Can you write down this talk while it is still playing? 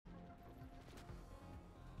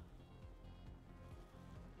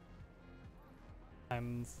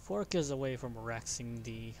I'm 4 kills away from Auarxing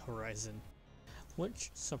the Horizon, which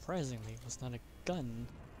surprisingly was not a gun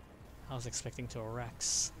I was expecting to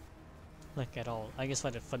Auarx, like at all. I just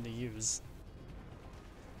find it fun to use.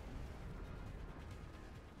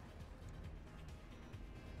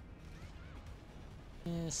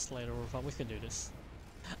 Slight overpower, we can do this.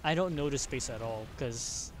 I don't know the space at all,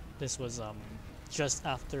 because this was just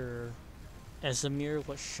after Esamir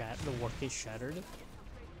was the Warcade shattered.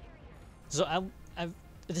 So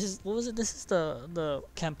this is, what was it? This is the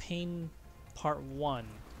campaign part 1.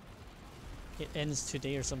 It ends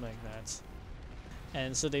today or something like that.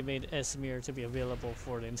 And so they made Esamir to be available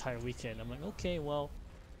for the entire weekend. I'm like, okay, well,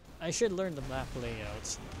 I should learn the map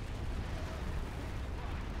layout.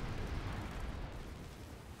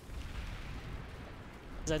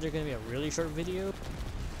 It's either going to be a really short video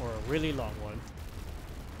or a really long one.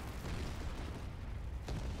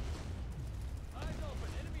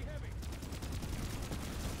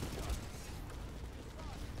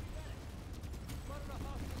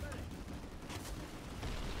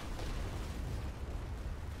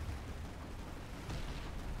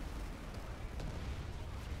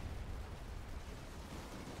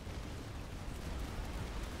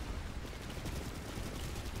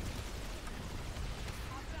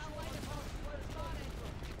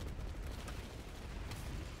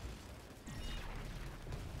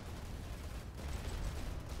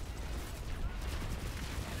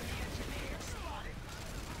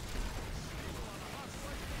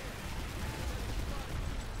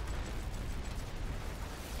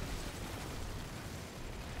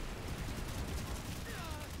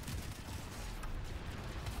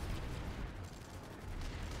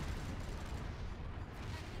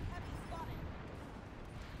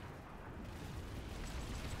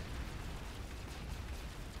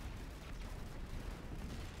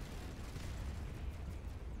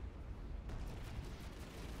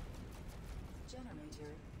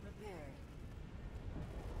 Generator repaired.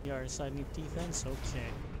 Yard side need defense? Okay.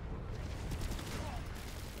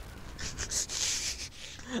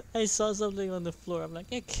 I saw something on the floor. I'm like,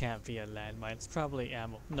 it can't be a landmine. It's probably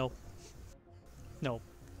ammo. Nope. Nope.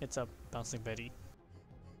 It's a bouncing Betty.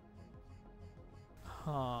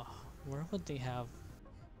 Huh. Where would they have?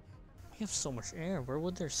 We have so much air. Where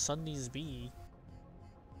would their sunnies be?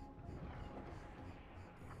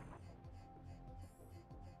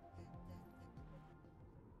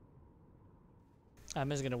 I'm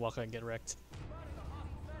just gonna walk out and get wrecked.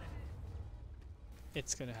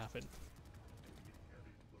 It's gonna happen.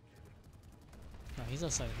 No, he's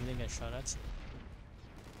outside. He didn't get shot at.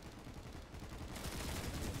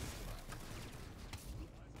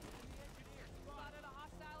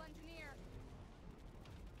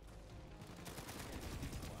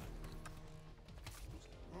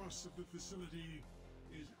 Loss of the facility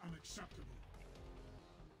is unacceptable.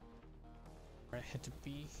 Alright, head to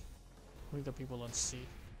B. We got people on C.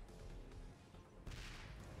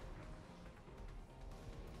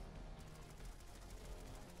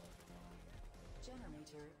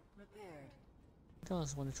 Generator repaired. I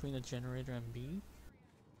was one between the generator and B.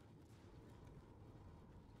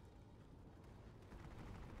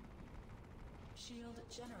 Shield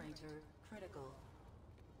generator critical.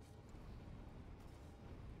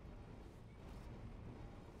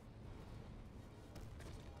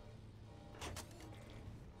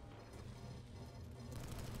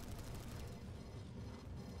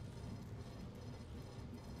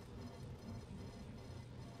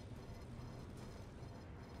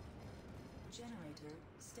 Generator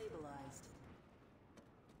stabilized.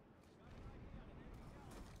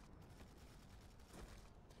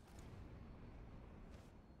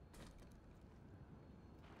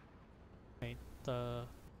 Right, the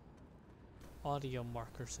audio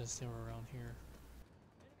marker says they were around here.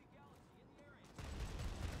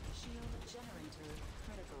 Shield generator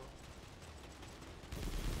critical.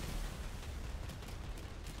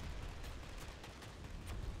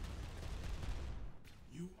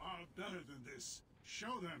 You are better than this.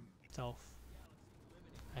 Show them. Oh,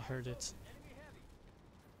 I heard it.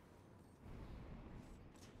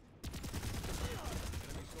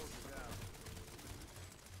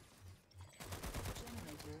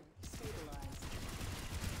 Generator stabilized.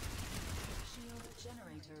 Shield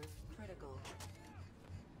generator critical.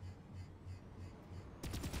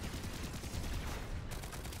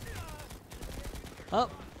 Oh!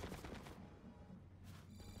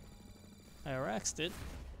 I Auarxed it.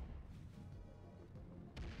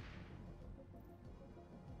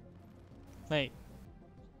 Wait.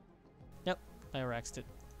 Yep, I Auarxed it.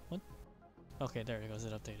 What? Okay, there it goes,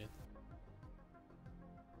 it updated.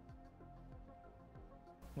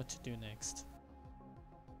 What to do next?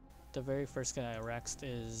 the very first guy I Auarxed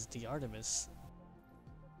is the Artemis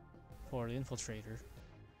for the Infiltrator.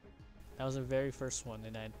 That was the very first one,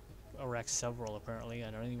 and I Auarxed several apparently.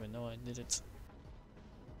 I don't even know I did it.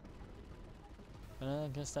 I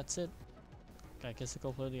guess that's it. I guess I'll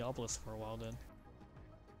go play the Obelisk for a while then.